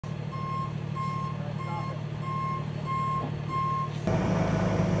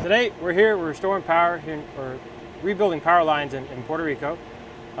Today we're here, we're restoring power here, or rebuilding power lines in Puerto Rico.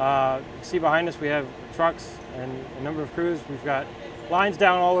 You can see behind us we have trucks and a number of crews. We've got lines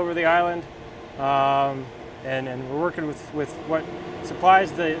down all over the island, and we're working with what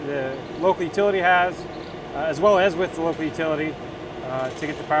supplies the local utility has, as well as with the local utility to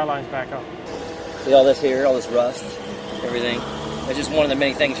get the power lines back up. See all this here, all this rust, everything. That's just one of the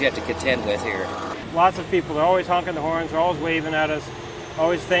many things you have to contend with here. Lots of people, they're always honking the horns, they're always waving at us,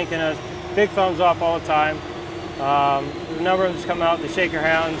 always thanking us, big thumbs up all the time. A number of them just come out, they shake their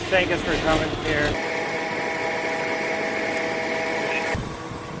hands, thank us for coming here.